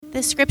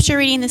The scripture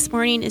reading this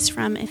morning is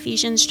from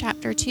Ephesians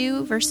chapter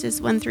 2,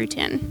 verses 1 through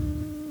 10.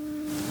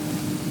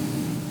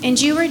 And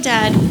you were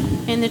dead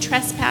in the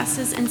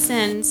trespasses and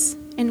sins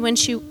in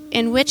which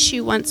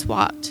you once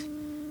walked,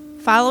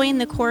 following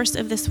the course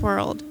of this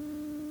world,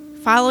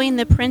 following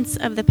the prince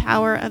of the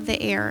power of the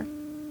air,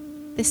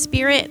 the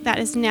spirit that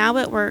is now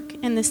at work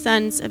in the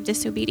sons of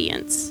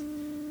disobedience,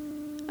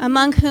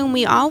 among whom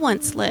we all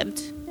once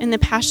lived in the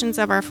passions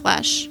of our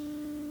flesh,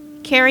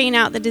 carrying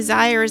out the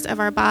desires of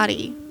our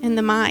body and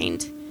the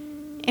mind,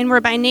 and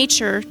were by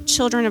nature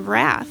children of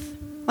wrath,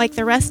 like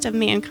the rest of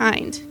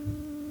mankind.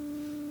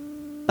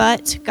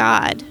 But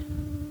God,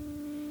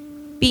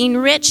 being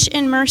rich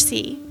in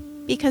mercy,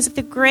 because of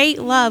the great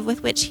love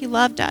with which he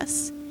loved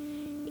us,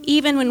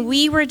 even when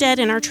we were dead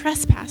in our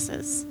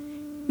trespasses,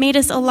 made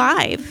us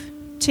alive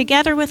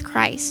together with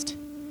Christ.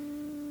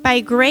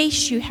 By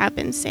grace you have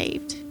been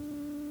saved,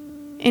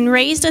 and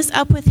raised us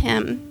up with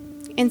him,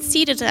 and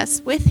seated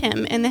us with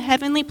him in the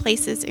heavenly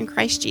places in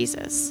Christ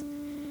Jesus,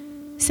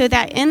 so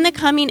that in the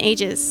coming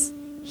ages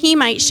he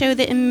might show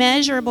the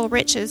immeasurable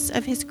riches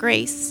of his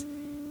grace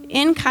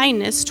in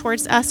kindness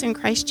towards us in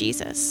Christ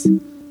Jesus.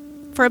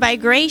 For by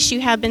grace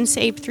you have been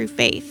saved through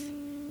faith,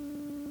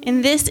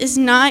 and this is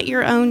not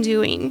your own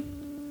doing.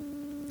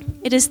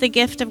 It is the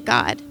gift of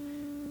God,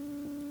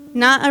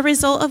 not a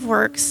result of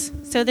works,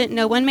 so that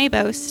no one may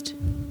boast.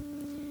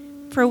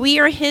 For we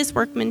are his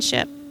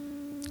workmanship,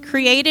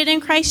 created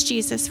in Christ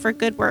Jesus for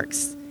good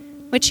works,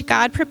 which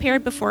God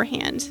prepared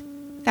beforehand,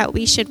 that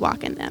we should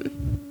walk in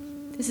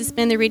them. This has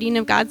been the reading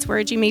of God's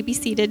word. You may be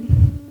seated.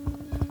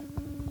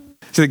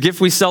 So the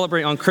gift we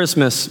celebrate on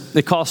Christmas,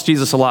 it cost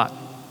Jesus a lot.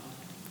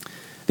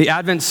 The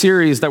Advent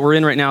series that we're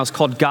in right now is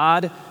called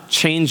God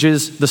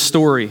Changes the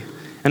Story.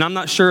 And I'm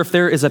not sure if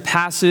there is a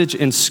passage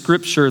in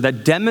Scripture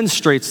that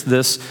demonstrates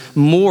this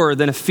more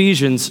than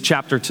Ephesians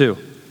chapter 2.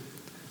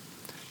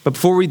 But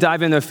before we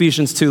dive into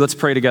Ephesians 2, let's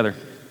pray together.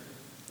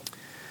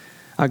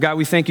 God,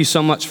 we thank you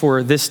so much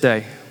for this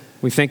day.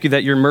 We thank you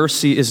that your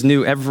mercy is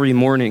new every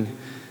morning.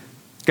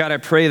 God, I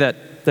pray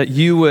that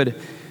you would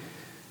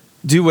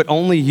do what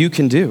only you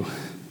can do,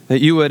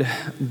 that you would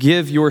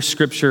give your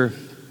Scripture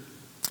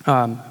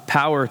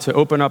power to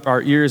open up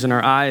our ears and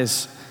our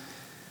eyes.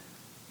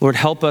 Lord,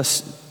 help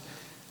us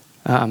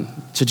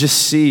to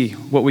just see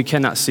what we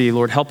cannot see.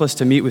 Lord, help us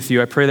to meet with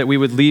you. I pray that we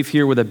would leave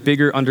here with a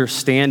bigger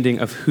understanding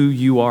of who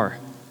you are.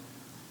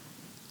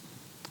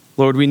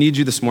 Lord, we need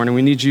you this morning.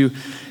 We need you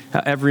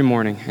every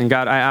morning. And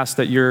God, I ask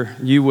that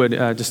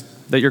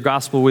that your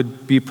gospel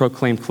would be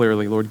proclaimed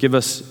clearly. Lord, give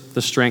us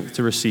the strength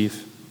to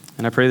receive.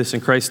 And I pray this in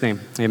Christ's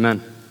name.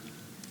 Amen.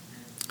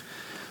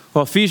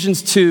 Well,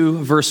 Ephesians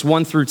 2, verse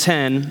 1 through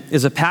 10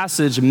 is a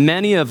passage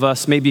many of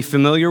us may be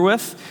familiar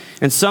with,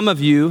 and some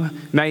of you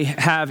may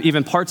have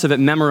even parts of it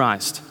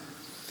memorized.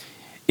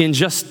 In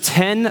just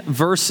 10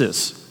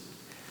 verses,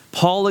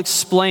 Paul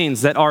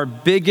explains that our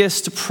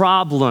biggest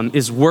problem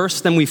is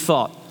worse than we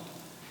thought.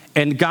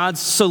 And God's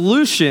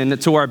solution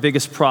to our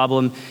biggest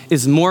problem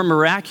is more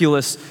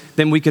miraculous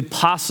than we could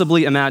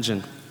possibly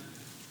imagine.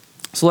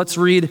 So let's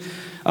read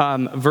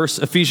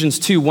Ephesians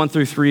 2, 1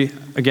 through 3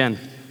 again.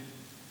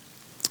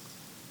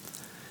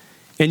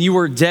 And you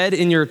were dead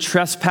in your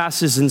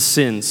trespasses and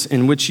sins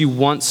in which you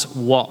once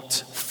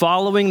walked,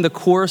 following the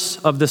course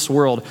of this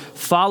world,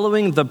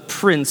 following the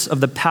prince of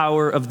the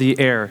power of the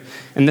air,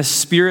 and the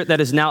spirit that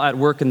is now at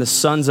work in the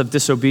sons of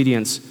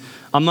disobedience,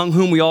 among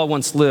whom we all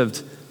once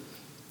lived,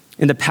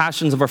 in the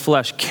passions of our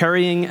flesh,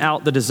 carrying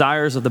out the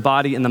desires of the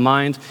body and the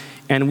mind,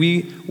 and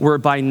we were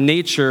by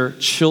nature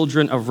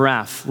children of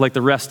wrath, like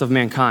the rest of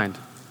mankind.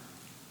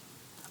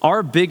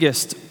 Our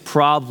biggest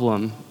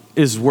problem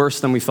is worse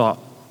than we thought.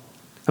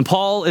 And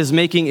Paul is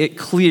making it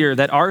clear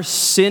that our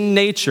sin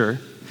nature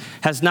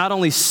has not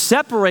only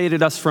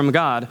separated us from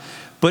God,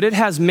 but it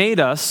has made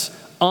us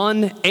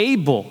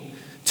unable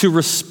to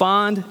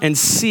respond and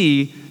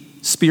see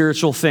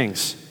spiritual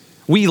things.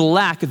 We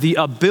lack the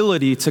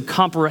ability to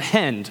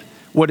comprehend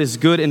what is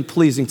good and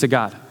pleasing to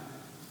God.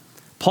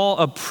 Paul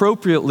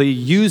appropriately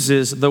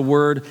uses the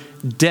word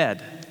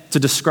dead to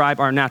describe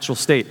our natural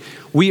state.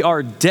 We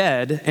are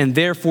dead and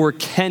therefore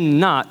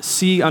cannot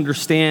see,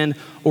 understand,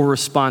 or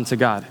respond to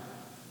God.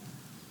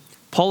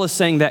 Paul is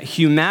saying that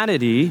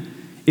humanity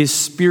is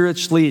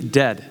spiritually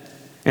dead.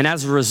 And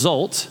as a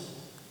result,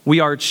 we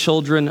are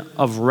children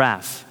of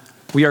wrath.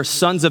 We are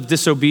sons of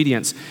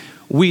disobedience.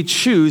 We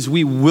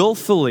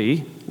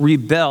willfully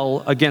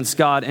rebel against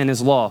God and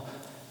his law.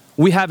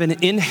 We have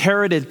an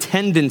inherited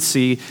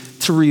tendency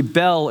to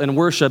rebel and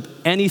worship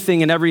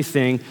anything and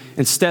everything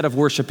instead of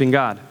worshiping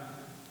God.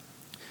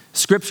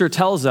 Scripture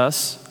tells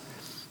us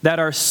that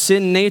our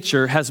sin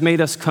nature has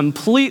made us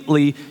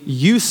completely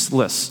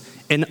useless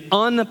and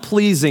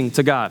unpleasing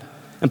to God.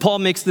 And Paul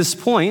makes this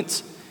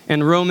point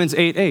in Romans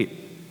 8:8.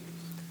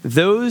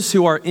 Those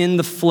who are in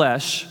the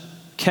flesh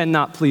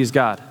cannot please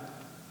God.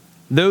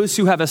 Those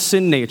who have a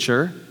sin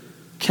nature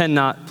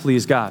cannot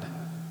please God.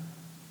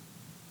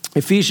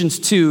 Ephesians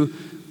 2,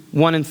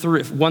 1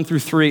 through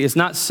 3 is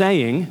not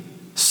saying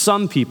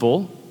some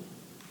people,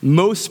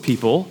 most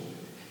people.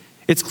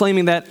 It's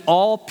claiming that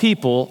all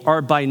people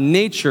are by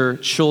nature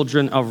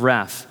children of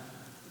wrath.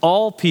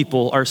 All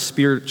people are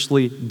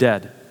spiritually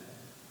dead.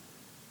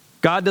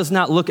 God does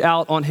not look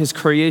out on his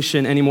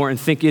creation anymore and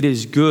think it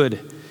is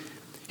good.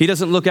 He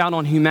doesn't look out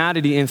on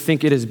humanity and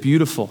think it is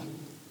beautiful.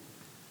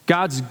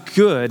 God's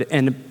good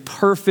and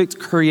perfect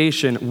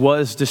creation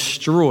was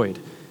destroyed.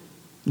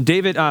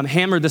 David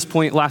hammered this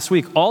point last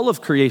week. All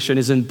of creation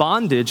is in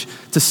bondage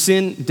to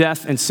sin,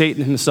 death, and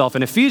Satan himself.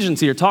 And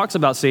Ephesians here talks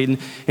about Satan,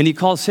 and he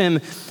calls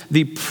him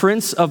the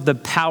prince of the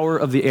power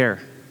of the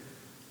air.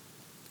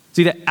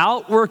 See, the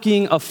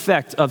outworking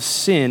effect of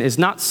sin is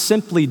not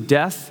simply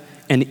death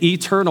and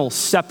eternal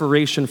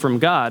separation from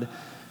God,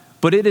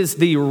 but it is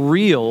the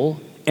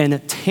real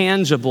and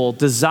tangible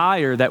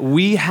desire that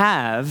we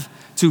have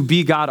to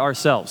be God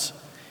ourselves.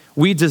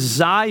 We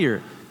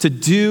desire to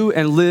do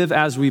and live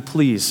as we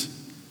please.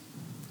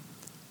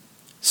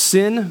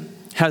 Sin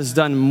has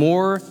done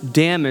more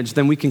damage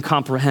than we can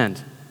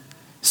comprehend.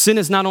 Sin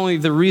is not only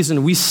the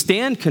reason we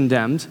stand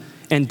condemned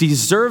and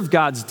deserve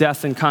God's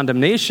death and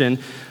condemnation,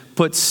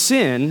 but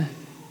sin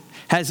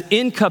has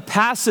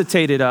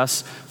incapacitated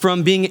us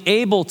from being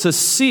able to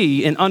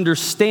see and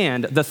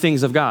understand the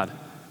things of God.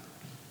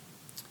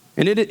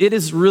 And it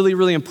is really,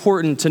 really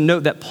important to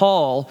note that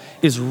Paul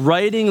is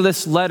writing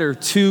this letter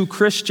to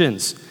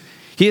Christians.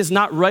 He is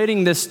not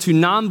writing this to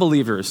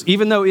non-believers,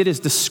 even though it is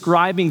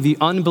describing the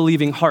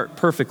unbelieving heart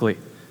perfectly.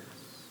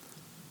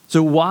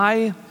 So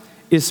why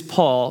is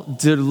Paul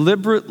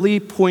deliberately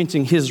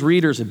pointing his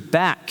readers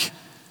back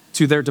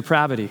to their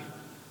depravity?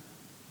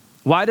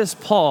 Why does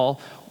Paul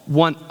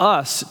want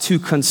us to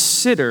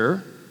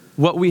consider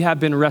what we have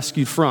been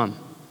rescued from?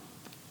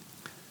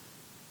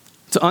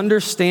 To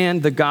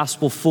understand the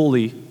gospel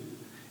fully,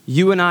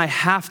 you and I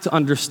have to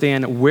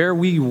understand where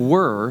we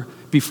were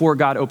before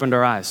God opened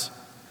our eyes.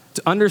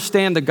 To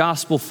understand the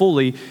gospel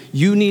fully,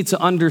 you need to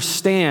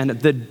understand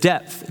the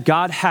depth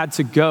God had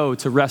to go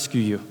to rescue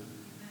you.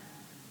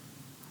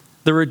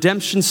 The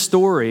redemption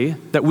story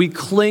that we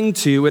cling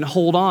to and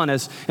hold on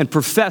as and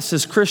profess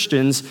as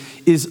Christians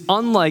is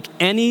unlike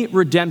any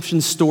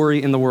redemption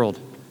story in the world.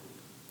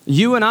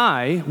 You and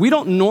I, we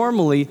don't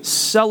normally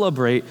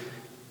celebrate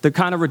the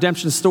kind of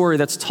redemption story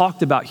that's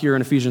talked about here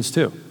in Ephesians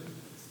 2.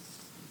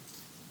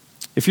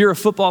 If you're a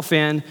football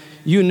fan,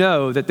 you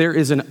know that there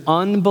is an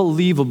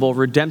unbelievable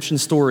redemption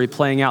story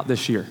playing out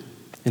this year,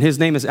 and his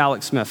name is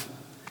Alex Smith.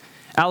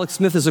 Alex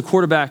Smith is a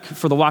quarterback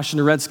for the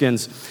Washington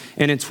Redskins,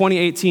 and in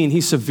 2018,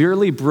 he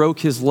severely broke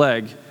his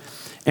leg,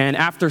 and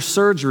after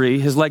surgery,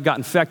 his leg got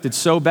infected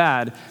so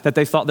bad that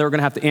they thought they were going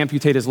to have to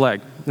amputate his leg,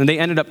 and they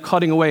ended up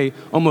cutting away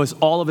almost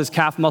all of his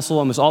calf muscle,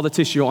 almost all the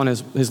tissue on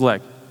his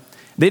leg.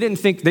 They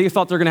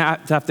thought they were going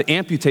to have to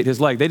amputate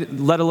his leg, they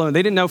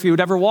didn't know if he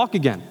would ever walk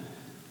again.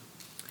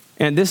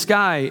 And this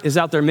guy is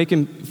out there made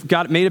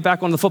it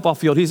back on the football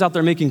field. He's out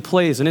there making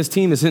plays, and his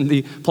team is in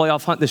the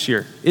playoff hunt this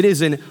year. It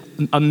is an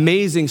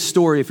amazing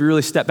story if you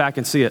really step back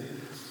and see it.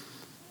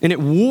 And it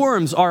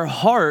warms our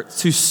heart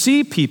to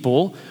see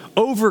people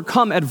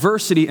overcome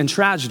adversity and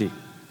tragedy.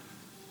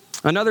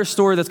 Another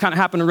story that's kind of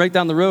happened right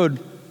down the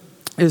road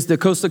is the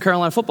Coastal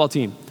Carolina football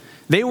team.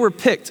 They were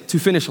picked to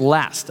finish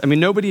last. I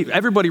mean,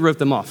 everybody wrote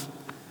them off.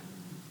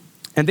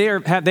 And they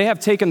have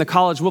taken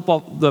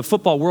the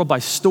football world by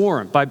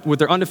storm with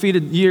their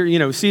undefeated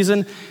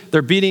season.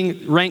 They're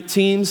beating ranked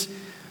teams.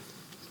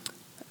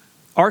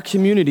 Our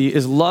community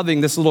is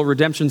loving this little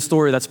redemption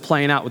story that's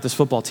playing out with this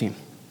football team.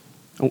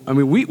 I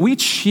mean, we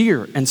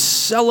cheer and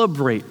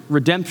celebrate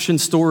redemption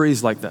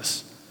stories like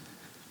this.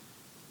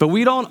 But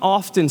we don't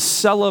often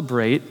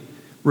celebrate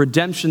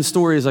redemption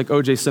stories like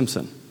O.J.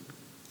 Simpson.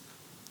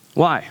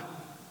 Why?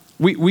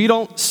 We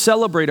don't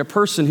celebrate a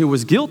person who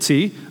was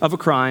guilty of a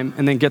crime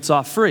and then gets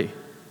off free.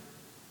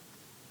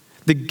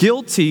 The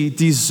guilty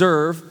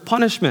deserve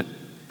punishment,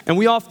 and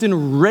we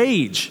often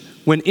rage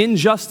when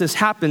injustice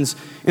happens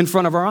in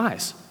front of our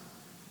eyes.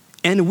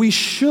 And we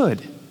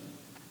should,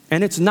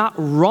 and it's not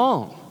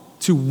wrong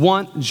to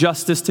want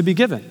justice to be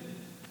given.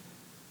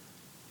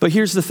 But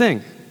here's the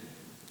thing.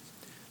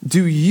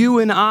 Do you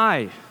and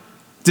I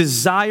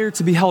desire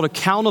to be held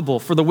accountable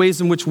for the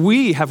ways in which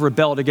we have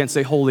rebelled against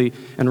a holy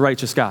and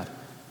righteous God?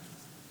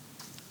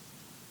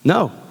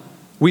 No,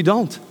 we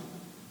don't.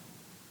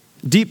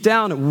 Deep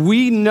down,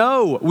 we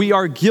know we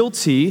are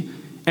guilty,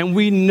 and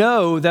we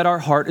know that our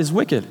heart is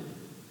wicked.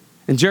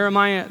 And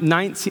Jeremiah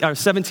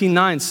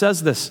 17:9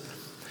 says this: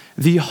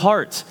 "The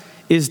heart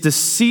is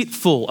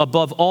deceitful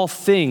above all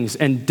things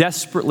and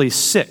desperately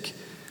sick."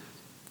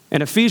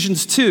 And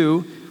Ephesians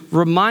 2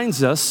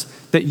 reminds us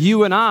that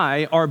you and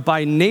I are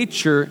by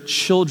nature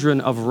children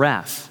of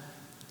wrath.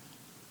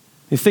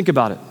 You think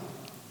about it.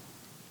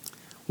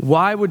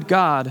 Why would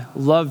God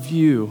love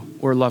you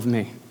or love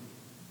me?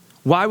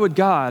 Why would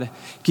God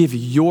give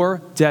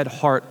your dead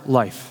heart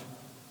life?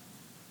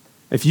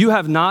 If you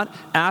have not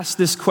asked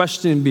this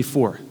question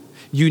before,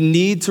 you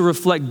need to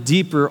reflect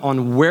deeper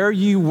on where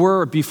you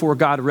were before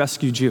God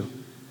rescued you.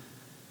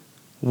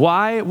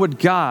 Why would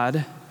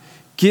God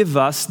give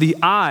us the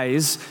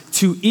eyes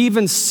to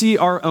even see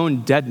our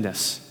own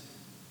deadness?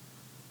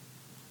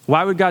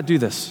 Why would God do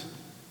this?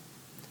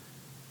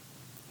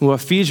 Well,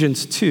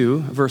 Ephesians 2,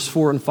 verse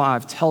 4 and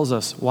 5 tells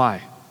us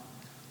why.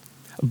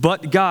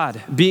 But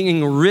God,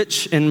 being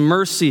rich in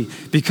mercy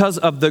because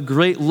of the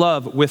great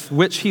love with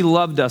which he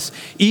loved us,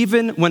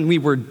 even when we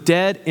were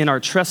dead in our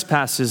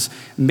trespasses,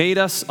 made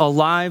us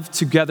alive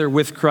together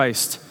with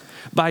Christ.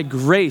 By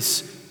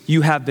grace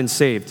you have been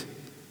saved.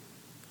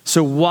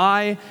 So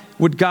why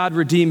would God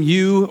redeem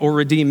you or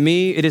redeem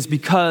me? It is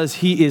because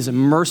he is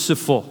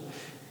merciful.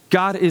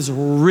 God is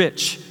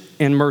rich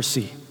in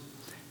mercy.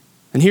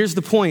 And here's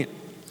the point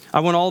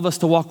I want all of us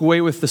to walk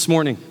away with this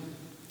morning.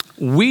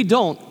 We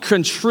don't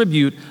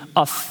contribute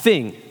a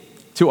thing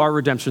to our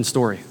redemption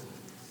story.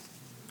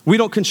 We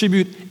don't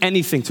contribute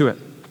anything to it.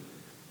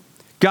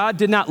 God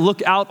did not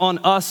look out on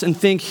us and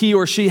think he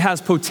or she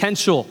has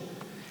potential.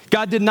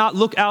 God did not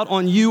look out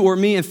on you or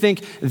me and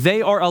think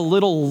they are a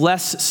little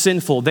less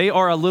sinful. They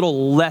are a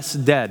little less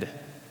dead.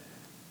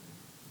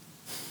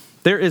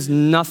 There is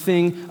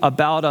nothing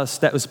about us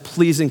that was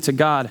pleasing to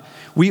God.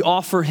 We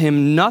offer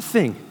him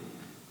nothing.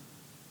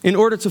 In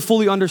order to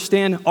fully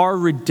understand our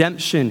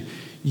redemption,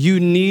 you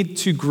need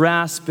to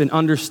grasp and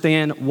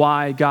understand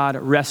why God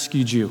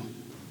rescued you.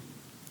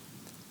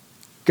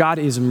 God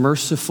is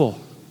merciful.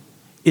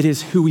 It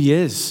is who he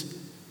is.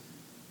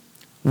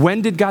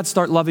 When did God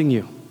start loving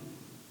you?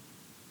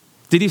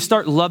 Did he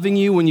start loving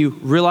you when you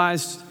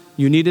realized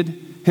you needed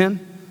him?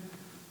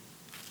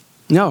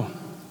 No.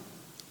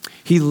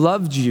 He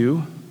loved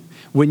you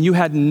when you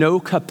had no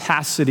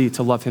capacity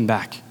to love him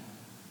back.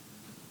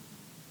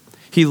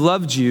 He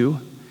loved you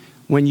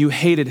when you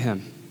hated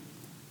him.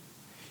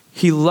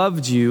 He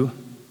loved you,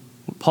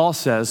 Paul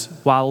says,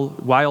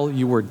 while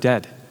you were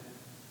dead.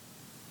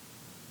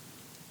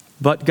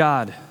 But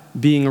God,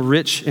 being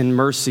rich in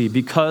mercy,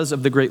 because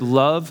of the great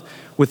love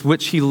with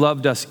which he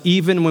loved us,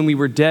 even when we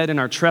were dead in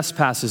our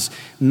trespasses,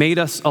 made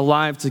us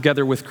alive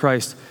together with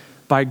Christ.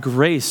 By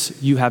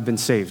grace you have been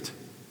saved.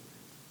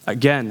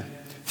 Again,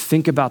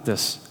 think about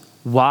this.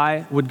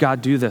 Why would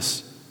God do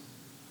this?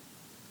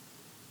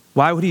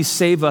 Why would he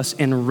save us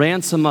and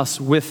ransom us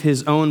with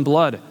his own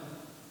blood?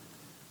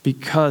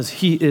 Because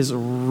he is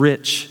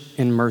rich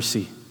in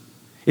mercy.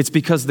 It's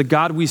because the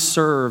God we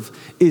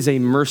serve is a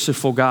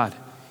merciful God.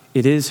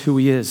 It is who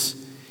he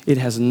is. It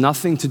has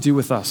nothing to do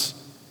with us.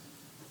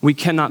 We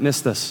cannot miss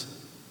this.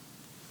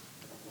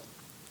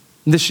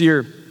 This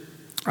year,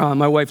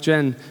 my wife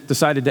Jen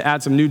decided to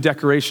add some new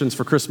decorations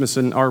for Christmas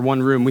in our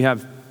one room. We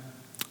have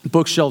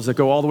bookshelves that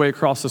go all the way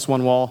across this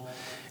one wall.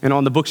 And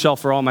on the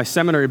bookshelf are all my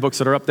seminary books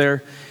that are up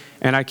there.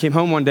 And I came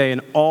home one day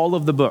and all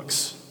of the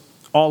books,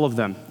 all of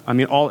them, and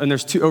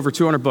there's over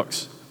 200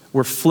 books,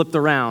 were flipped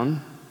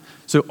around.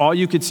 So all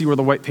you could see were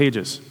the white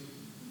pages.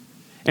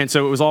 And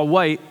so it was all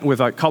white with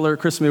a color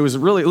Christmas. It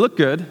looked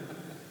good.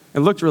 It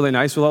looked really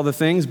nice with all the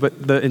things,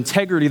 but the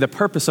integrity, the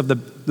purpose of the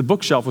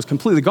bookshelf was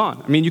completely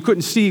gone. You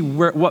couldn't see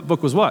what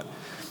book was what.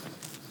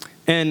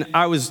 And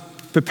I was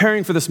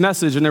preparing for this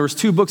message, and there was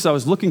 2 books I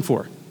was looking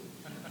for.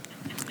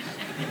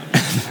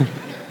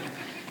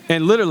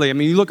 And literally,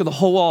 you look at the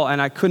whole wall,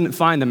 and I couldn't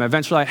find them.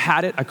 Eventually, I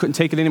had it. I couldn't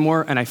take it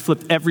anymore, and I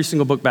flipped every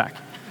single book back.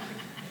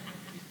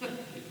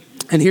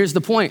 And here's the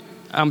point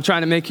I'm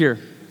trying to make here.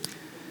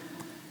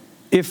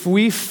 If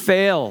we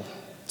fail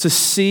to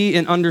see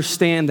and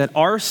understand that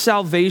our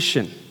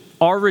salvation,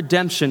 our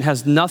redemption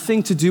has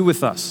nothing to do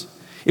with us,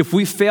 if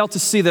we fail to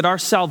see that our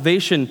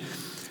salvation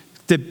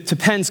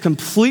depends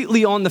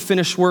completely on the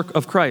finished work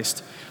of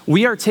Christ,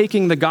 we are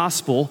taking the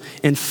gospel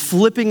and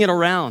flipping it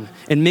around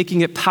and making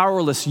it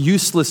powerless,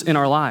 useless in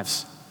our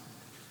lives.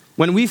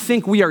 When we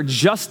think we are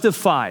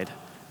justified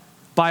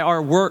by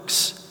our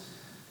works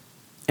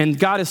and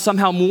God is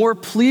somehow more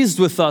pleased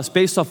with us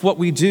based off what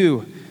we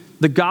do,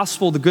 the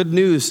gospel, the good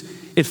news,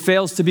 it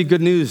fails to be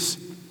good news.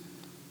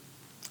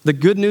 The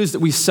good news that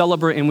we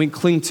celebrate and we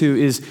cling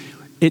to is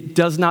it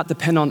does not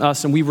depend on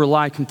us, and we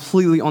rely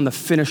completely on the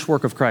finished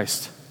work of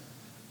Christ.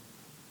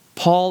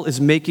 Paul is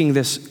making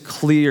this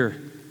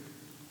clear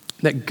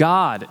that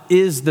God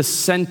is the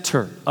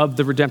center of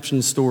the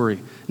redemption story,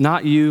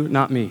 not you,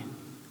 not me.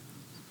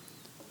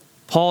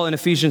 Paul in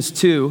Ephesians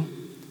 2,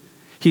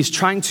 he's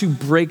trying to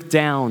break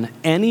down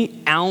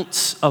any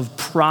ounce of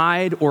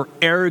pride or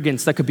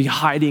arrogance that could be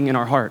hiding in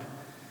our heart.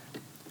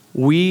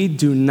 We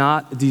do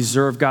not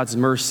deserve God's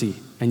mercy,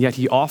 and yet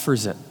he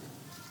offers it.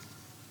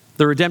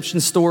 The redemption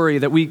story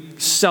that we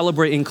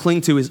celebrate and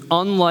cling to is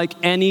unlike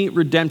any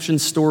redemption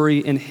story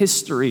in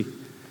history.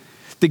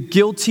 The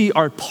guilty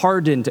are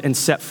pardoned and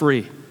set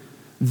free.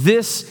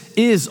 This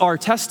is our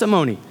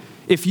testimony.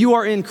 If you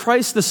are in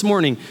Christ this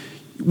morning,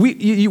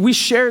 we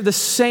share the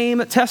same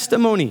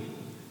testimony.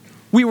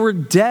 We were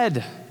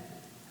dead,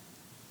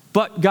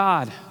 but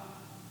God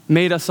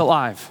made us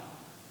alive.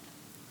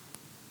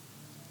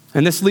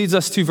 And this leads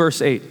us to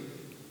verse 8.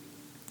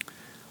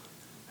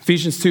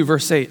 Ephesians 2,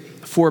 verse 8.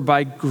 For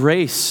by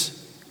grace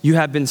you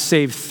have been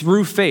saved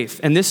through faith.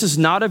 And this is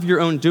not of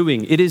your own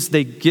doing. It is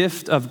the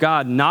gift of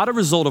God, not a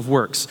result of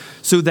works,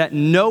 so that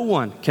no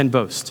one can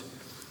boast.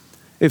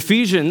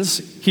 Ephesians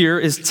here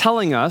is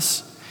telling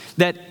us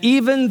that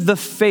even the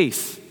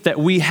faith that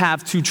we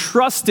have to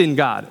trust in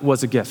God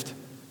was a gift.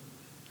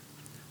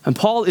 And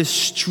Paul is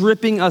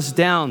stripping us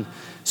down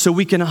so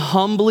we can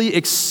humbly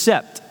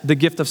accept the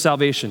gift of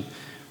salvation.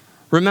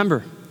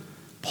 Remember,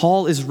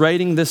 Paul is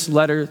writing this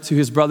letter to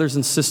his brothers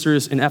and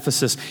sisters in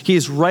Ephesus. He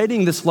is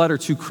writing this letter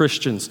to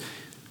Christians.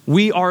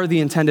 We are the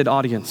intended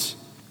audience.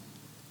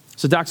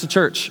 So, Doxa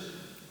Church,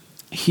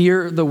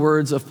 hear the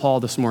words of Paul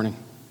this morning.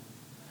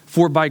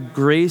 For by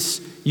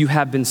grace you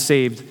have been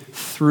saved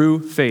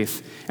through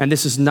faith, and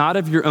this is not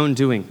of your own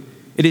doing.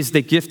 It is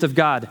the gift of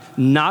God,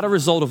 not a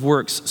result of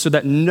works, so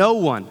that no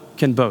one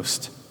can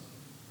boast.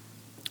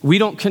 We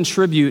don't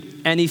contribute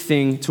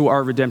anything to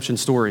our redemption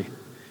story.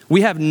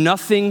 We have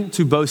nothing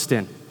to boast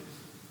in.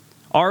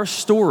 Our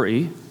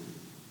story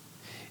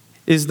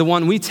is the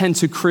one we tend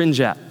to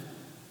cringe at.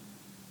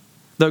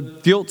 The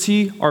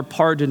guilty are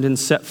pardoned and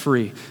set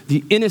free.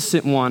 The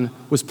innocent one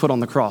was put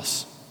on the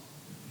cross.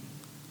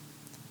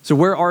 So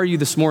where are you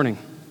this morning?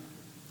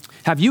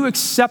 Have you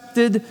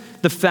accepted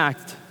the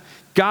fact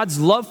God's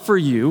love for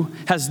you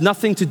has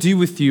nothing to do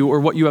with you or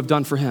what you have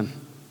done for him?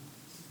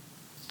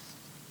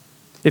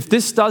 If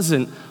this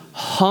doesn't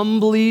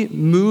humbly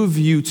move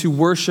you to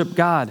worship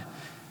God,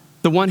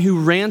 the one who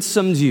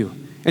ransomed you,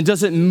 and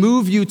doesn't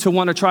move you to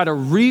want to try to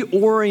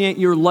reorient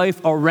your life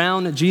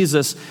around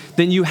Jesus,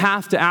 then you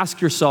have to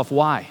ask yourself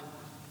why.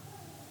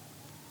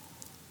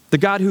 The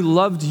God who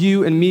loved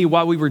you and me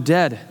while we were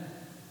dead,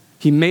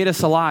 he made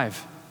us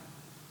alive.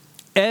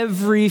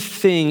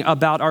 Everything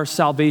about our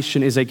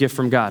salvation is a gift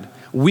from God.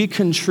 We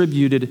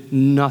contributed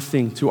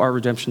nothing to our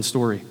redemption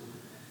story.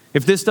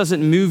 If this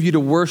doesn't move you to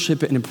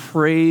worship and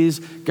praise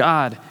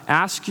God,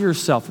 ask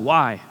yourself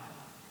why.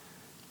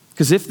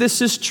 Because if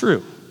this is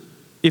true,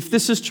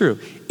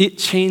 it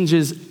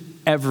changes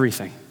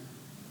everything.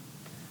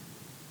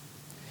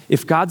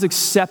 If God's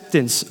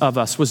acceptance of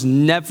us was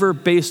never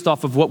based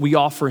off of what we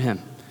offer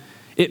him,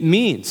 it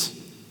means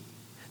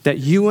that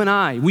you and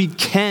I, we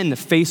can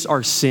face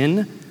our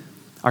sin,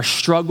 our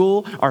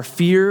struggle, our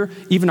fear,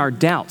 even our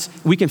doubts.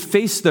 We can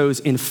face those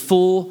in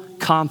full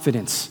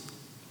confidence.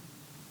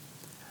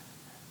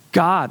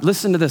 God,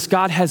 listen to this,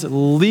 God has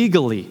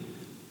legally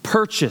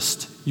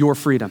purchased your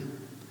freedom.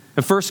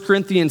 In 1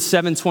 Corinthians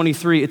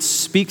 7:23, it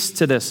speaks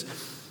to this.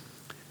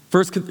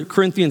 1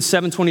 Corinthians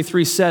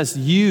 7:23 says,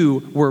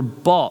 you were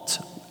bought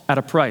at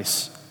a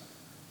price.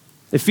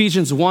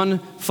 Ephesians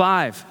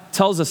 1:5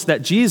 tells us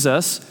that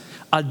Jesus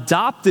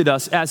adopted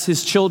us as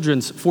his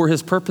children for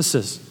his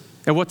purposes.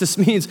 And what this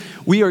means,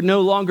 we are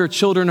no longer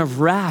children of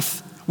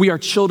wrath. We are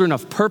children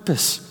of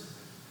purpose.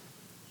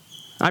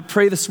 I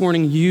pray this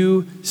morning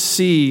you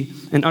see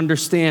and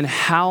understand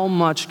how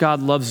much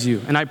God loves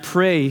you. And I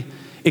pray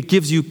it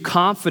gives you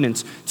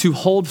confidence to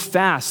hold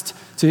fast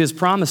to his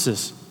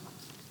promises.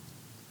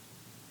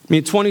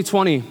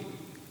 2020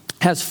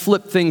 has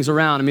flipped things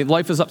around.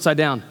 Life is upside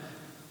down.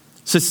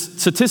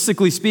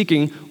 Statistically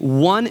speaking,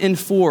 1 in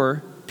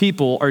 4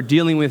 people are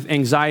dealing with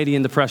anxiety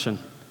and depression.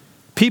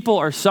 People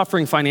are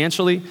suffering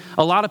financially.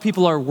 A lot of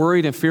people are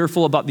worried and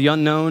fearful about the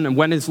unknown and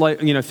when is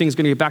things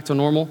going to get back to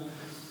normal.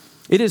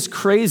 It is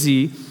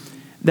crazy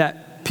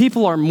that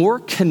people are more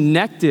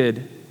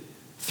connected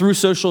through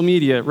social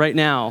media right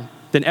now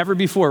than ever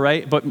before,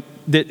 right? But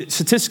that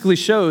statistically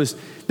shows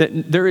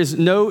that there is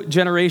no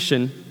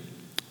generation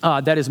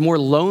that is more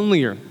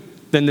lonelier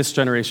than this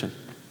generation.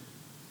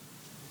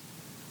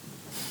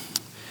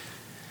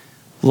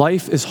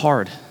 Life is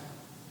hard,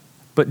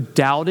 but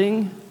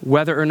doubting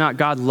whether or not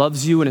God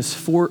loves you and is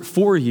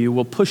for you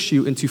will push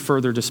you into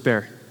further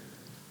despair.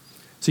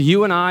 So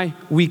you and I,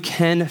 we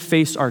can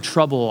face our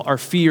trouble, our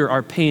fear,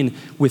 our pain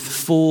with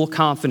full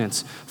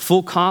confidence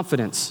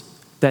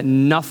that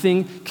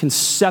nothing can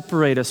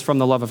separate us from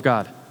the love of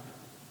God.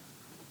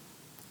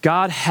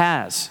 God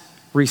has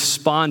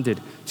responded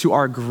to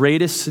our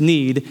greatest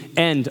need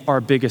and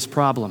our biggest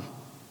problem.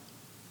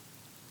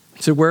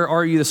 So where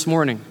are you this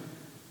morning?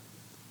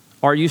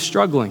 Are you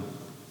struggling?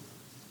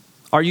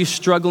 Are you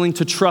struggling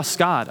to trust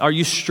God? Are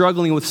you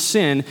struggling with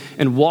sin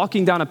and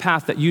walking down a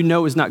path that you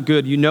know is not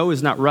good, you know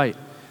is not right?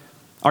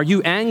 Are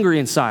you angry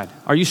inside?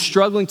 Are you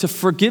struggling to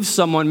forgive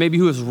someone maybe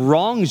who has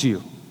wronged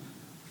you?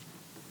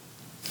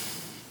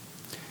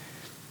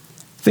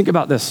 Think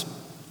about this.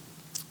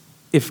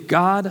 If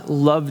God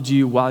loved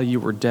you while you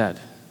were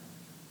dead,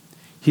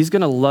 he's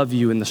going to love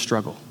you in the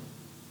struggle.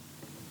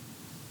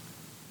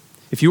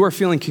 If you are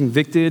feeling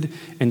convicted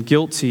and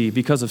guilty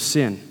because of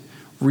sin,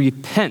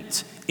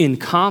 repent in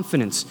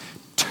confidence.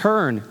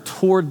 Turn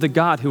toward the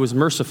God who is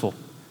merciful.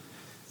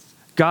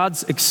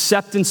 God's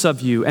acceptance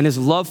of you and his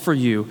love for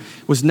you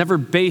was never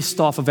based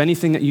off of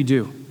anything that you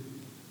do.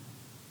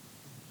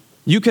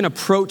 You can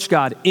approach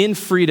God in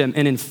freedom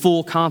and in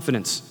full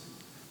confidence.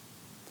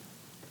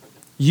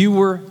 You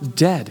were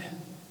dead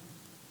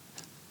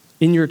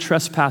in your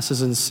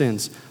trespasses and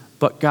sins,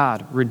 but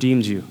God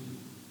redeemed you.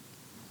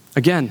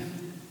 Again,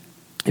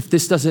 if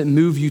this doesn't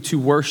move you to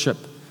worship,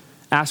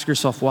 ask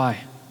yourself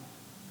why.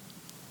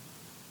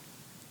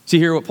 See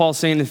here what Paul's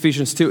saying in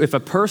Ephesians 2, if a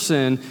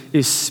person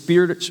is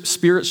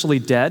spiritually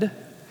dead,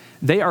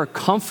 they are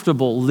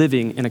comfortable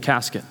living in a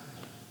casket.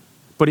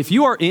 But if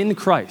you are in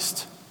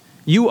Christ,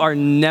 you are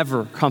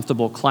never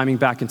comfortable climbing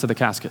back into the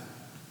casket.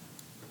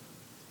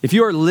 If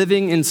you are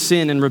living in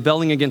sin and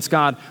rebelling against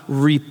God,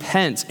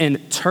 repent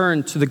and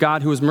turn to the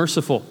God who is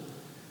merciful.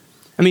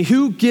 I mean,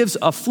 who gives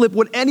a flip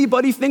what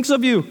anybody thinks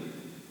of you?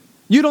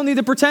 You don't need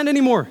to pretend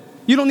anymore.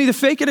 You don't need to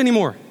fake it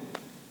anymore.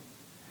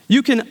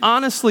 You can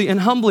honestly and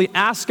humbly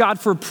ask God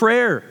for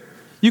prayer.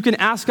 You can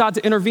ask God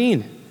to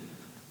intervene.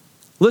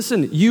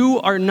 Listen,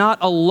 you are not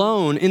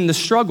alone in the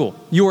struggle.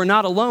 You are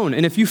not alone.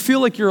 And if you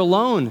feel like you're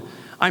alone,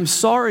 I'm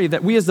sorry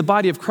that we as the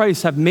body of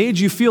Christ have made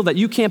you feel that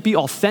you can't be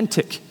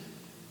authentic.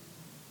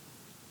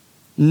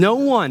 No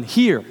one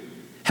here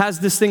has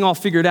this thing all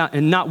figured out,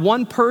 and not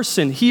one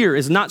person here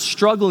is not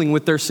struggling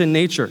with their sin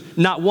nature.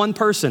 Not one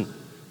person.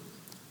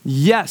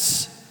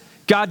 Yes,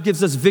 God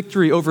gives us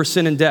victory over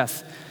sin and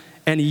death.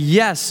 And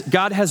yes,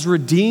 God has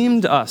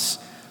redeemed us,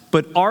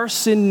 but our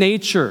sin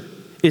nature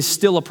is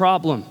still a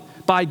problem.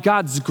 By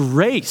God's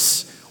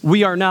grace,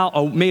 we are now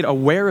made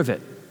aware of it.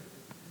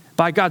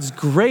 By God's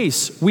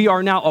grace, we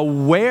are now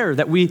aware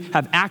that we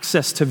have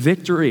access to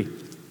victory.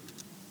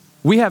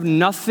 We have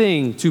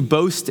nothing to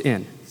boast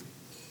in.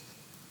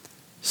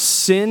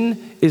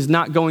 Sin is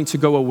not going to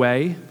go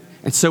away,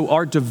 and so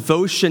our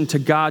devotion to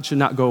God should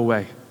not go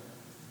away.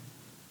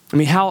 I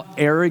mean, how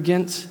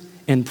arrogant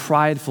and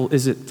prideful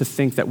is it to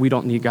think that we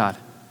don't need God?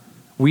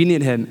 We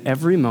need him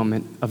every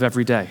moment of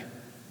every day.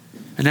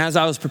 And as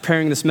I was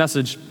preparing this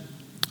message,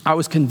 I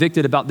was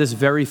convicted about this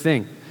very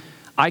thing.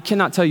 I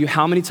cannot tell you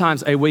how many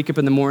times I wake up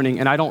in the morning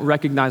and I don't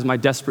recognize my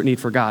desperate need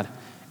for God.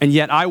 And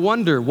yet I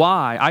wonder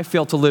why I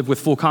fail to live with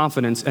full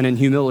confidence and in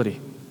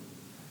humility.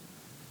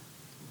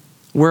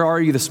 Where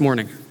are you this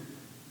morning?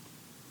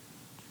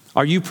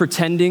 Are you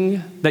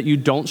pretending that you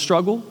don't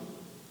struggle?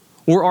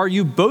 Or are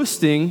you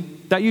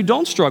boasting that you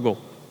don't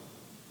struggle?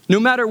 No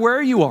matter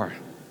where you are,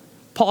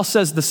 Paul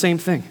says the same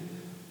thing.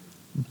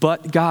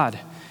 But God,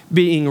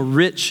 being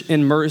rich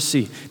in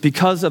mercy,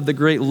 because of the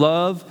great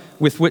love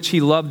with which he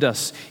loved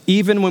us,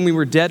 even when we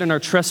were dead in our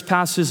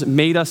trespasses,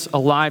 made us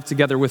alive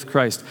together with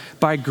Christ.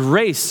 By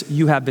grace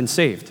you have been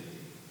saved.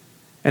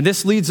 And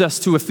this leads us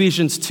to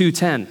Ephesians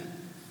 2:10.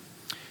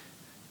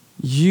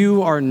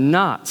 You are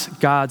not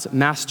God's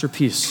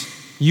masterpiece.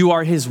 You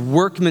are his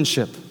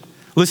workmanship.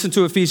 Listen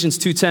to Ephesians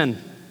 2:10.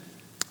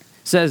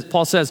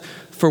 Paul says,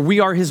 for we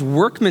are his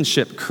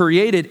workmanship,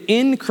 created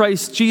in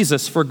Christ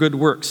Jesus for good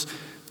works,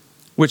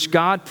 which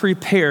God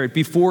prepared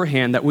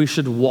beforehand that we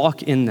should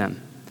walk in them.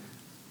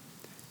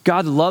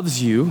 God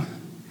loves you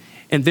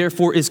and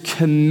therefore is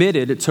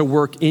committed to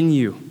work in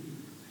you.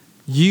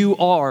 You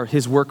are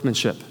his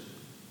workmanship.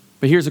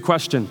 But here's a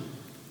question.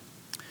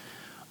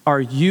 Are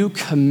you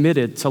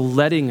committed to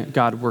letting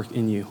God work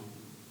in you?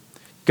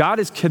 God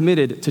is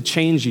committed to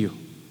change you.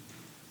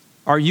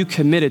 Are you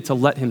committed to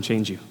let him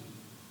change you?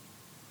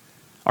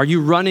 Are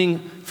you running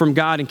from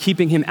God and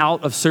keeping him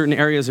out of certain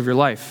areas of your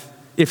life?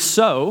 If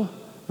so,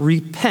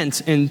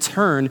 repent and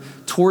turn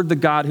toward the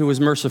God who is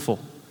merciful.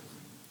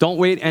 Don't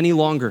wait any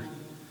longer.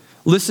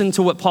 Listen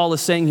to what Paul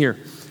is saying here.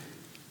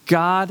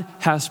 God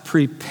has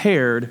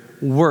prepared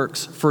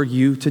works for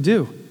you to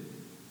do.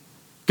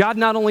 God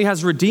not only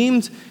has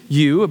redeemed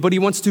you, but he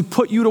wants to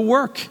put you to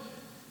work.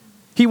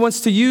 He wants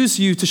to use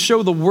you to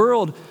show the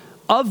world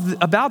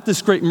about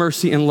this great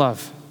mercy and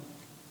love.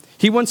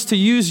 He wants to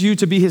use you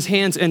to be his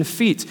hands and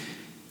feet.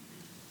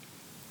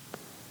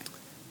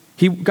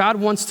 God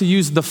wants to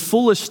use the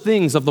foolish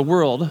things of the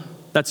world,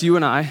 that's you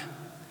and I,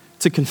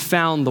 to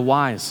confound the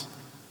wise.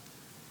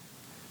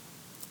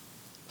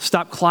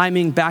 Stop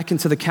climbing back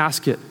into the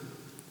casket.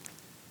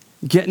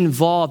 Get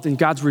involved in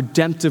God's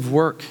redemptive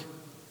work.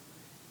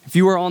 If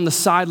you are on the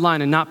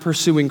sideline and not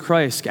pursuing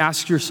Christ,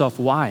 ask yourself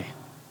why.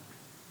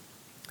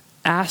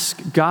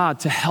 Ask God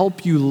to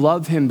help you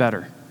love him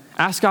better.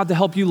 Ask God to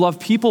help you love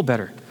people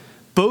better,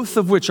 both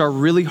of which are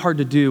really hard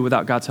to do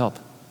without God's help.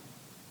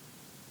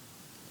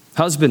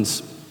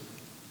 Husbands,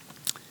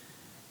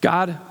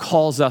 God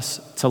calls us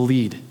to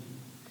lead.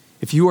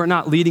 If you are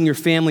not leading your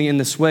family in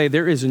this way,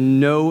 there is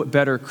no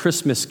better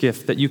Christmas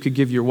gift that you could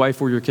give your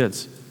wife or your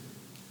kids.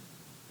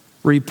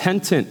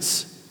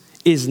 Repentance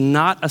is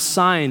not a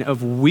sign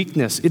of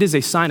weakness. It is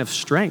a sign of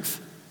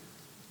strength.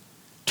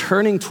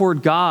 Turning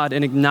toward God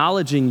and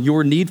acknowledging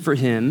your need for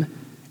him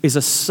is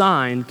a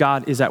sign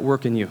God is at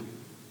work in you.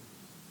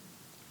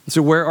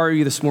 So where are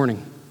you this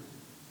morning?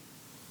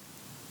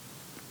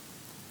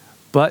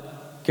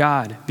 But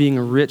God, being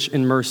rich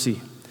in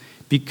mercy,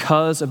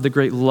 because of the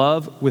great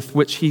love with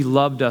which he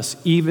loved us,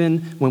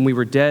 even when we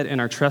were dead in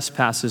our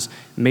trespasses,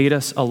 made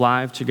us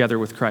alive together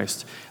with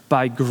Christ.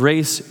 By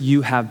grace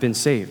you have been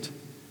saved.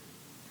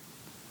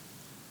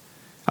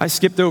 I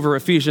skipped over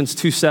Ephesians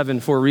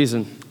 2:7 for a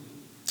reason.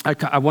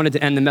 I wanted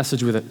to end the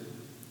message with it.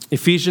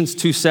 Ephesians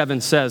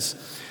 2:7 says,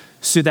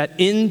 so that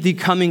in the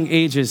coming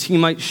ages he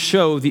might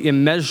show the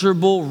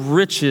immeasurable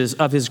riches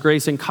of his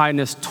grace and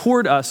kindness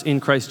toward us in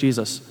Christ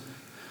Jesus.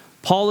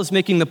 Paul is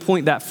making the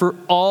point that for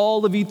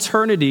all of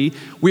eternity,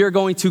 we are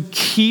going to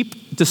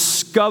keep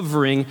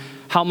discovering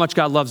how much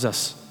God loves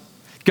us.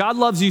 God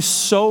loves you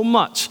so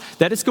much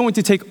that it's going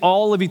to take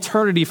all of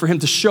eternity for him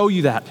to show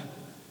you that.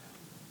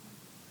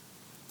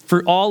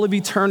 For all of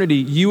eternity,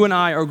 you and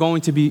I are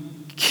going to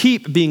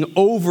keep being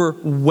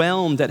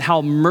overwhelmed at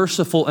how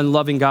merciful and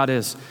loving God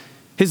is.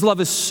 His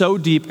love is so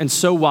deep and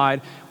so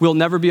wide, we'll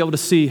never be able to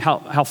see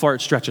how far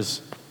it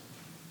stretches.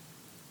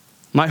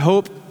 My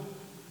hope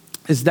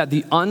is that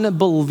the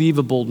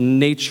unbelievable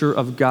nature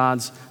of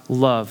God's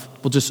love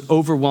will just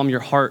overwhelm your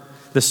heart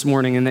this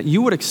morning and that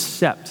you would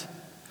accept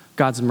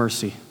God's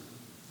mercy.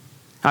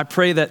 I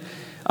pray that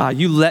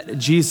you let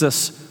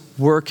Jesus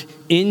work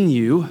in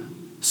you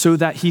so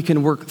that he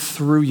can work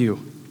through you.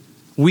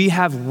 We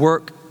have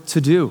work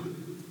to do.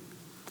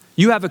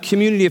 You have a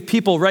community of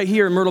people right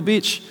here in Myrtle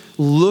Beach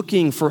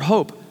looking for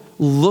hope,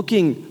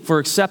 looking for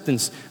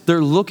acceptance.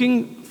 They're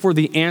looking for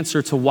the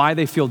answer to why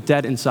they feel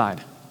dead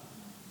inside.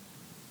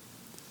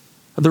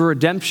 The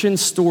redemption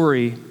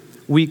story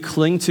we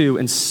cling to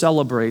and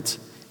celebrate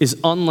is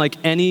unlike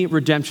any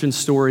redemption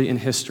story in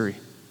history.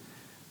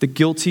 The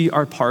guilty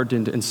are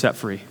pardoned and set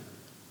free.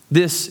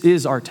 This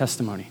is our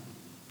testimony.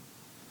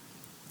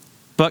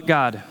 But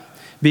God,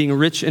 being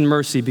rich in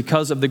mercy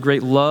because of the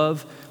great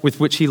love with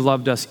which he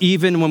loved us,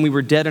 even when we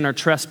were dead in our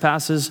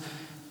trespasses,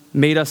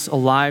 made us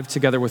alive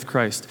together with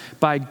Christ.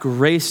 By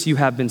grace you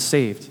have been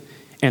saved,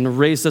 and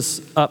raised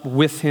us up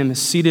with him,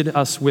 seated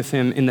us with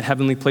him in the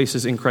heavenly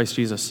places in Christ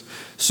Jesus,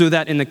 so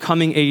that in the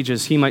coming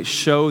ages he might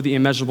show the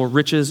immeasurable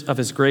riches of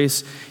his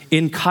grace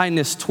in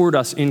kindness toward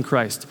us in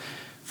Christ.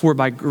 For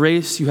by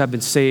grace you have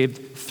been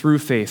saved through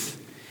faith.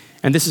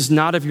 And this is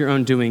not of your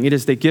own doing. It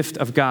is the gift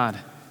of God,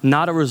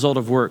 not a result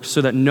of works,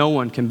 so that no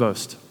one can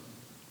boast.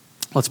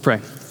 Let's pray.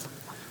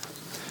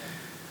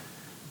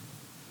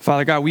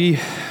 Father God, we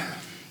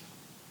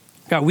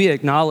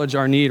acknowledge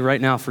our need right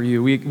now for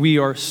you. We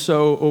are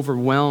so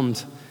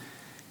overwhelmed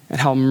at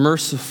how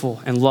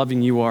merciful and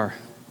loving you are.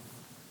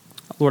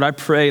 Lord, I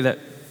pray that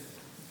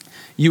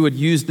you would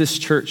use this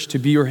church to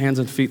be your hands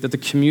and feet, that the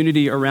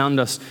community around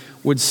us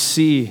would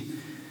see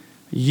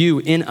you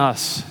in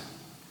us.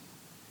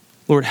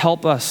 Lord,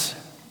 help us.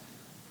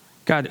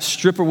 God,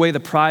 strip away the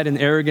pride and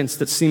arrogance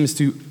that seems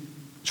to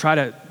try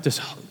to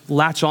just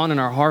latch on in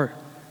our heart.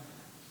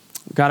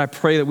 God, I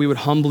pray that we would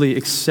humbly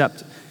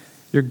accept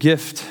your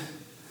gift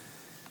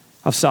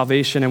of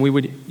salvation, and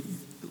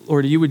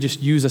Lord, you would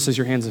just use us as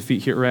your hands and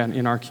feet here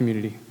in our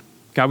community.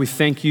 God, we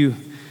thank you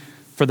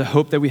for the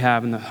hope that we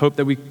have and the hope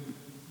that we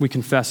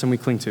confess and we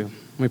cling to.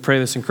 We pray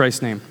this in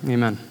Christ's name.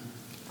 Amen.